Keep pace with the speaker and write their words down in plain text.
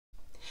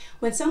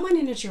When someone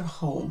enters your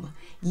home,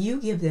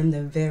 you give them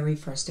the very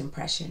first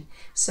impression.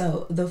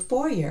 So the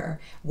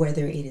foyer,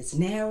 whether it is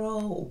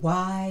narrow,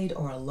 wide,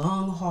 or a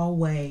long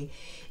hallway,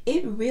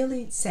 it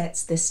really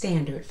sets the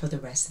standard for the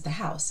rest of the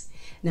house.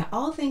 Now,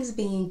 all things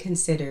being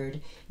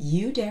considered,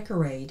 you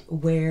decorate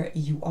where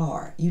you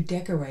are. You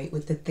decorate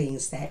with the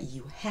things that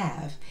you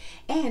have,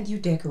 and you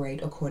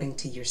decorate according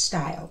to your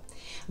style.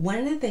 One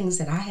of the things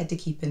that I had to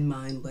keep in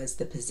mind was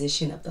the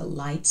position of the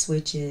light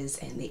switches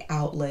and the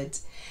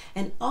outlets,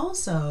 and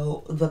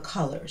also the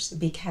colors,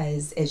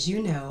 because as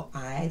you know,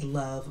 I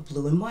love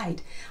blue and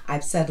white.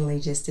 I've suddenly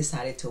just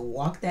decided to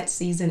walk that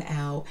season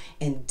out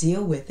and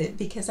deal with it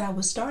because I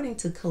was starting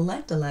to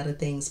collect a lot of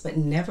things but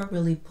never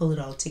really pull it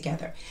all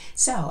together.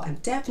 So I'm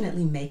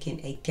definitely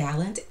making a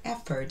gallant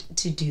effort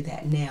to do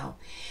that now.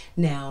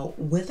 Now,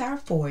 with our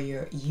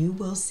foyer, you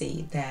will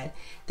see that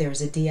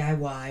there's a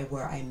DIY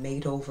where I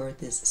made over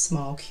this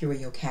small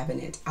curio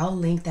cabinet. I'll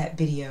link that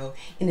video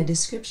in the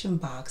description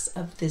box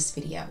of this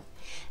video.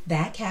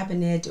 That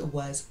cabinet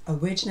was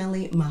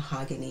originally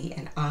mahogany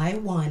and I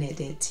wanted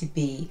it to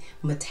be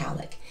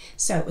metallic.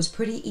 So it was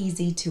pretty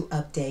easy to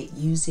update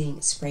using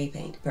spray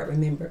paint. But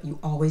remember, you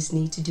always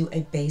need to do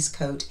a base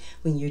coat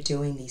when you're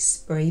doing these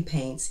spray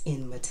paints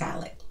in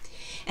metallic.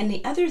 And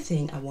the other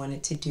thing I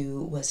wanted to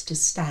do was to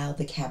style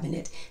the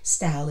cabinet,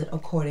 style it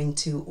according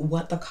to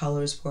what the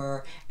colors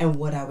were and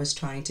what I was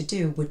trying to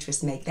do, which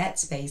was make that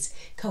space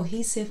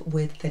cohesive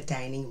with the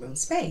dining room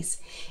space.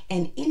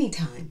 And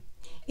anytime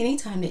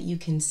that you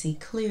can see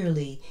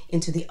clearly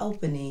into the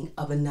opening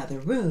of another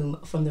room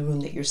from the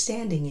room that you're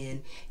standing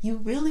in, you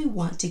really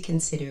want to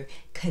consider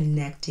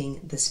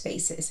connecting the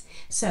spaces.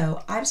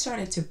 So I've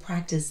started to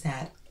practice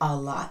that a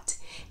lot.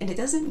 And it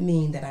doesn't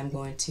mean that I'm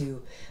going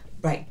to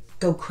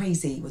go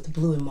crazy with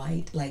blue and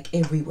white like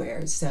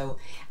everywhere. So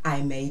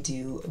I may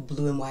do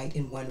blue and white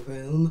in one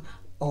room,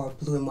 or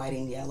blue and white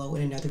and yellow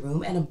in another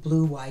room, and a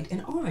blue, white,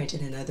 and orange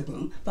in another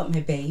room. But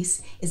my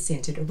base is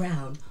centered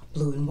around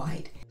blue and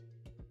white.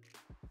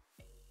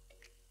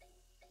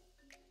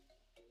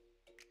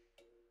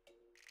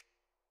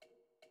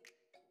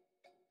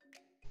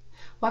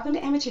 Welcome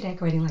to Amateur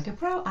Decorating Like a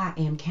Pro. I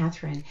am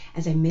Catherine.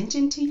 As I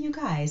mentioned to you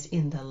guys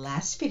in the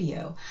last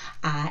video,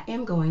 I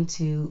am going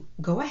to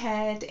go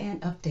ahead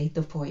and update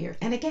the foyer.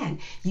 And again,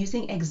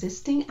 using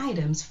existing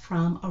items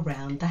from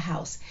around the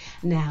house.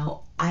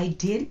 Now, I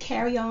did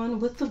carry on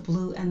with the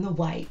blue and the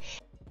white.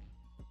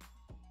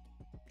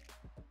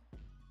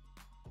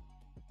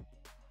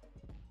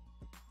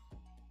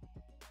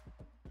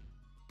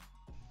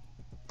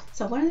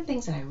 So one of the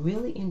things that I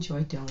really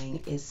enjoy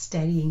doing is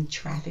studying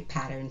traffic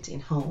patterns in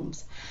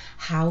homes,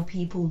 how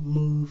people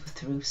move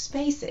through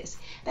spaces.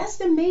 That's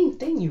the main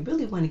thing you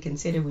really want to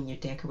consider when you're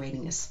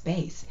decorating a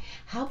space,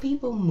 how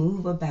people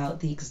move about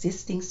the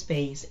existing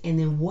space, and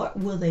then what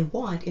will they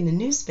want in the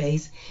new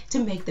space to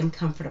make them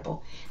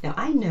comfortable. Now,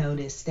 I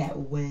noticed that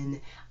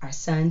when our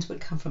sons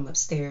would come from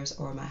upstairs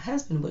or my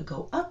husband would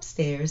go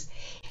upstairs,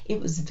 it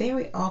was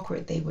very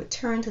awkward. They would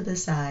turn to the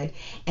side,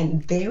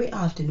 and very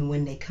often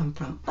when they come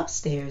from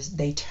upstairs,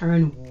 they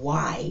turn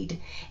wide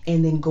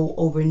and then go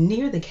over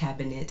near the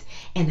cabinet.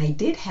 And I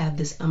did have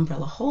this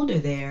umbrella holder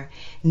there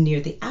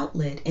near the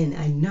outlet, and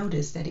I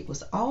noticed that it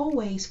was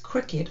always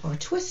crooked or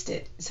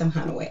twisted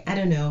somehow in a way. I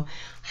don't know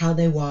how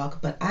they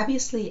walk, but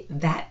obviously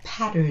that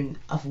pattern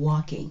of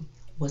walking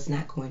was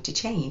not going to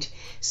change.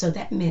 So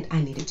that meant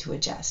I needed to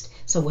adjust.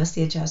 So what's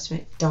the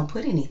adjustment? Don't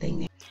put anything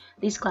there.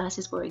 These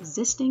glasses were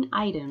existing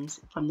items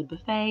from the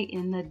buffet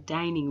in the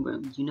dining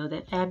room. You know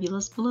that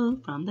fabulous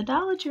blue from the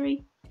Dollar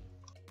Tree.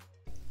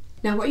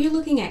 Now what you're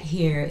looking at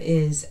here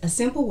is a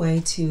simple way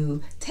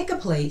to take a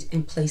plate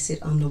and place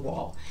it on the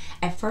wall.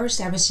 At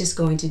first I was just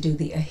going to do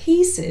the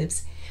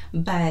adhesives,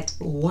 but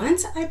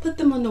once I put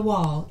them on the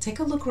wall, take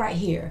a look right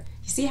here.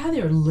 You see how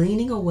they're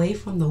leaning away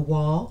from the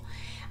wall?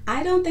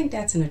 I don't think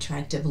that's an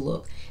attractive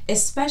look,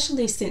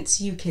 especially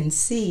since you can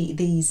see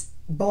these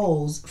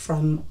bowls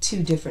from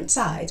two different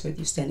sides, whether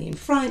you're standing in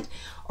front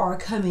or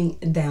coming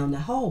down the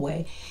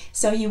hallway.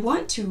 So you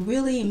want to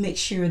really make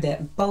sure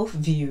that both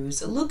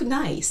views look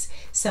nice.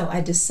 So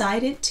I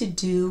decided to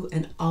do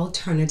an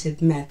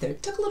alternative method.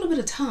 It took a little bit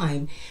of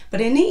time, but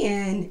in the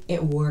end,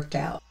 it worked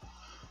out.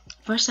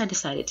 First, I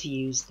decided to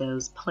use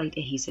those plate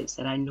adhesives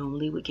that I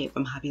normally would get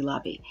from Hobby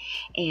Lobby,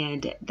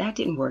 and that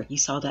didn't work. You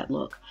saw that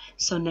look.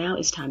 So now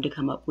it's time to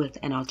come up with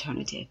an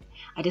alternative.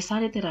 I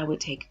decided that I would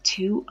take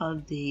two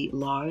of the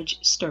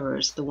large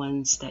stirrers, the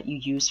ones that you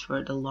use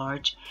for the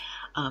large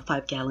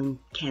 5-gallon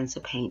cans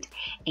of paint,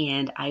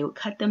 and I would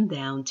cut them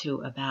down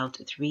to about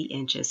 3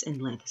 inches in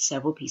length.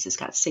 Several pieces,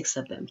 got 6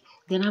 of them.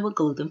 Then I would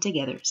glue them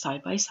together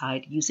side by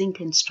side using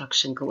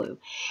construction glue.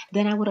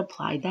 Then I would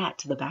apply that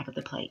to the back of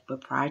the plate.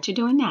 But prior to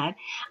doing that,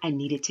 I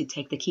needed to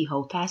take the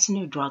keyhole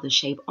fastener, draw the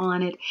shape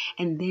on it,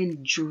 and then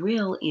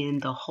drill in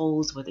the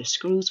holes where the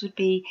screws would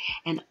be,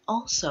 and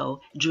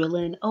also drill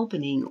in an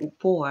opening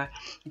for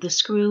the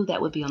screw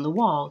that would be on the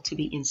wall to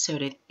be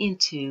inserted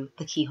into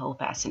the keyhole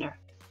fastener.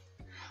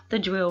 The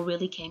drill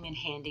really came in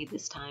handy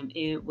this time.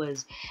 It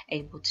was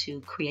able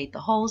to create the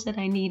holes that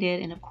I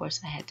needed, and of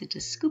course I had to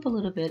just scoop a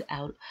little bit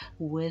out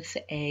with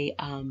a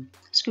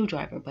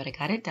screwdriver, but I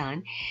got it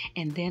done.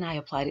 And then I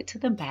applied it to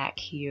the back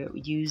here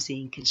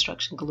using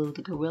construction glue,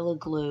 the Gorilla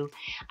Glue.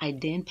 I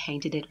then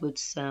painted it with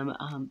some,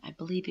 I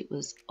believe it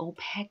was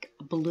opaque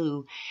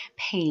blue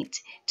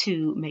paint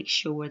to make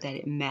sure that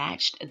it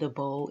matched the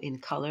bowl in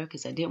color,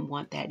 because I didn't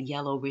want that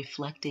yellow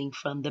reflecting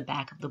from the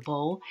back of the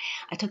bowl.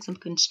 I took some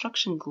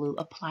construction glue,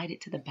 applied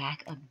it to the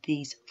back of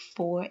these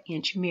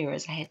 4-inch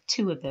mirrors. I had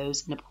 2 of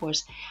those, and of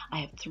course I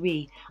have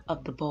 3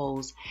 of the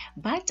bowls,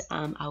 but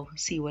I'll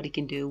see what it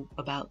can do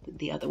about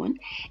the other one.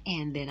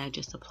 And then I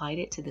just applied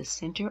it to the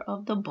center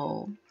of the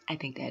bowl. I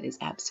think that is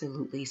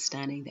absolutely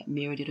stunning. That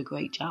mirror did a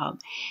great job.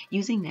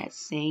 Using that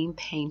same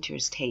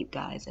painter's tape,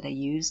 guys, that I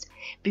used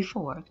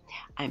before,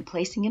 I'm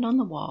placing it on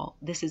the wall.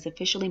 This is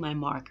officially my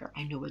marker.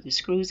 I know where the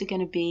screws are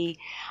going to be.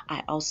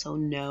 I also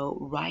know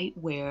right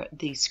where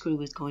the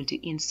screw is going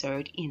to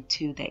insert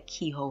into that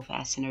keyhole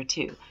fastener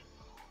too.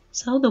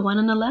 So the one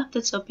on the left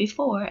is up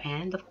before,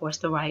 and of course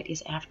the right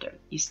is after.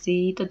 You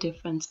see the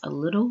difference a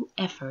little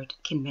effort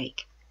can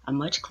make. A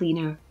much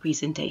cleaner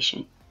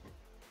presentation.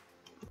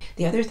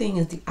 The other thing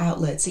is the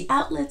outlets. The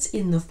outlets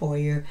in the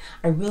foyer,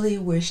 I really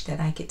wish that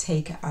I could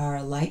take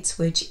our light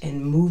switch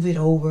and move it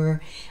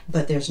over,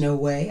 but there's no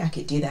way I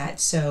could do that.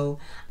 So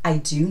I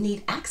do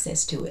need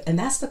access to it. And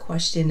that's the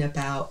question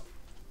about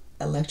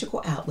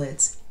electrical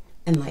outlets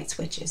and light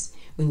switches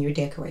when you're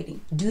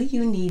decorating. Do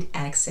you need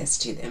access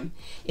to them?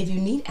 If you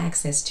need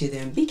access to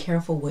them, be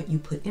careful what you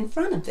put in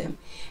front of them.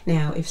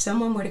 Now, if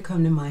someone were to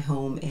come to my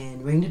home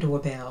and ring the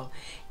doorbell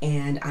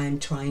and I'm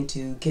trying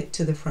to get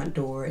to the front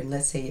door and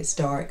let's say it's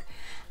dark,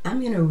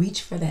 I'm going to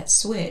reach for that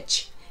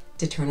switch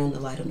to turn on the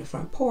light on the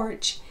front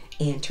porch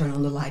and turn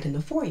on the light in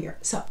the foyer.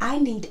 So I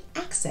need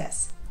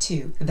access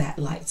to that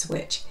light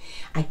switch.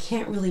 I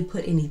can't really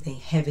put anything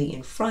heavy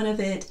in front of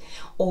it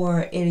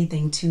or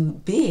anything too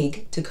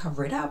big to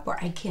cover it up,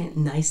 or I can't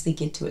nicely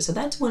get to it. So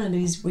that's one of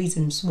these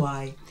reasons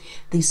why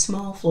the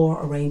small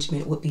floor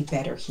arrangement would be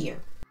better here.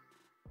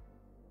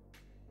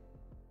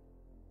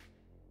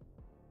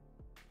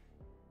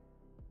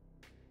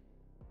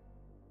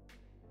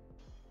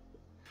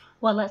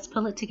 Well, let's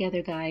pull it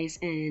together, guys,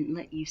 and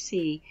let you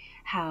see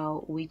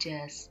how we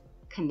just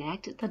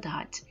connect the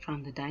dots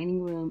from the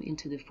dining room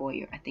into the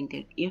foyer. I think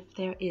that if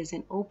there is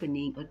an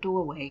opening, a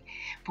doorway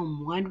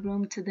from one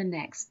room to the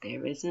next,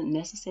 there isn't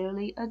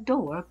necessarily a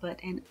door,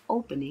 but an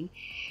opening.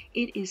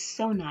 It is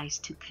so nice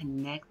to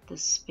connect the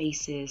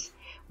spaces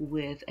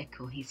with a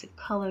cohesive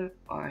color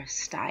or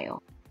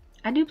style.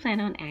 I do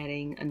plan on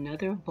adding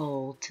another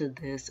bowl to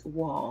this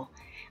wall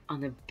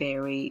on the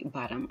very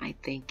bottom. I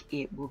think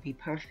it will be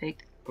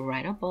perfect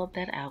right above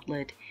that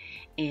outlet,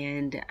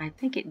 and I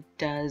think it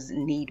does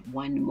need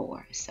one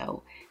more.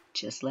 So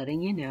just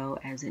letting you know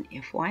as an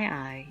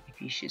FYI,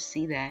 if you should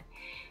see that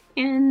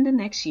in the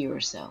next year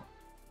or so.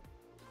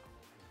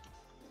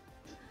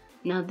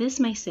 Now this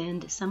may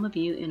send some of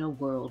you in a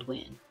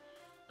whirlwind,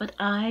 but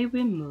I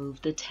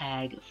removed the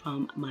tag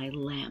from my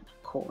lamp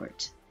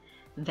cord.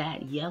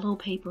 That yellow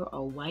paper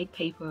or white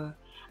paper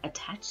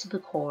attached to the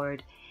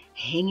cord,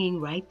 hanging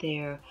right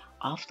there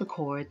off the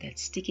cord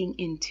that's sticking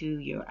into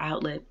your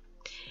outlet.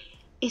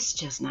 It's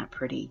just not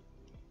pretty.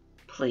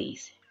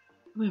 Please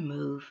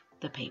remove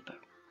the paper.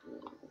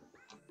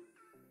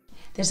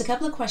 There's a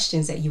couple of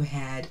questions that you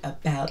had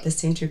about the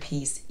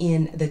centerpiece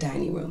in the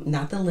dining room,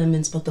 not the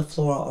lemons, but the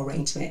floral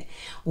arrangement.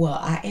 Well,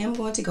 I am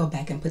going to go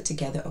back and put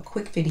together a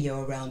quick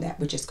video around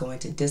that. We're just going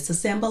to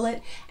disassemble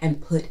it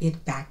and put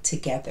it back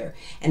together.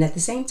 And at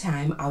the same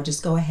time, I'll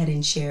just go ahead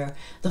and share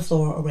the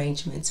floral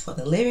arrangements for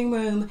the living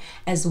room,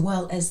 as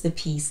well as the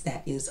piece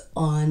that is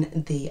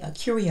on the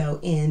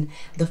curio in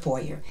the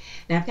foyer.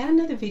 Now, I've got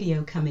another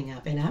video coming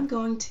up, and I'm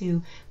going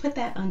to put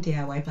that on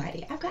DIY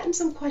Body. I've gotten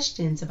some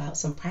questions about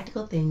some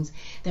practical things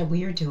that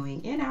we are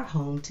doing in our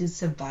home to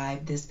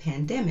survive this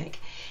pandemic.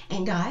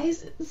 And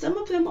guys, some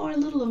of them are a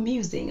little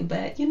amusing,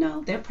 but you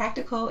know, they're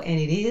practical and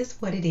it is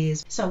what it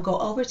is. So go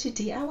over to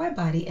DIY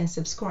Body and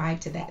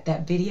subscribe to that.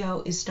 That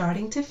video is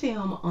starting to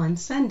film on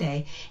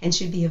Sunday and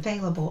should be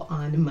available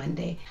on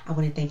Monday. I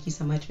want to thank you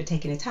so much for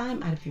taking the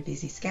time out of your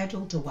busy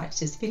schedule to watch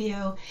this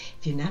video.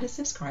 If you're not a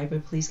subscriber,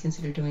 please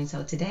consider doing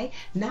so today.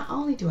 Not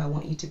only do I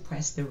want you to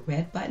press the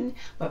red button,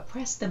 but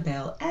press the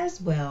bell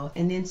as well,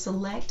 and then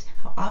select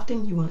how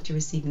often you want to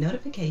receive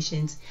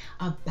notifications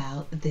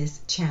about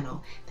this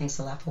channel. Thanks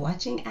a lot for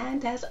watching,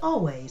 and as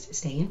always,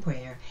 stay in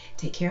prayer,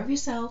 take care of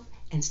yourself,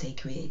 and stay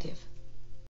creative.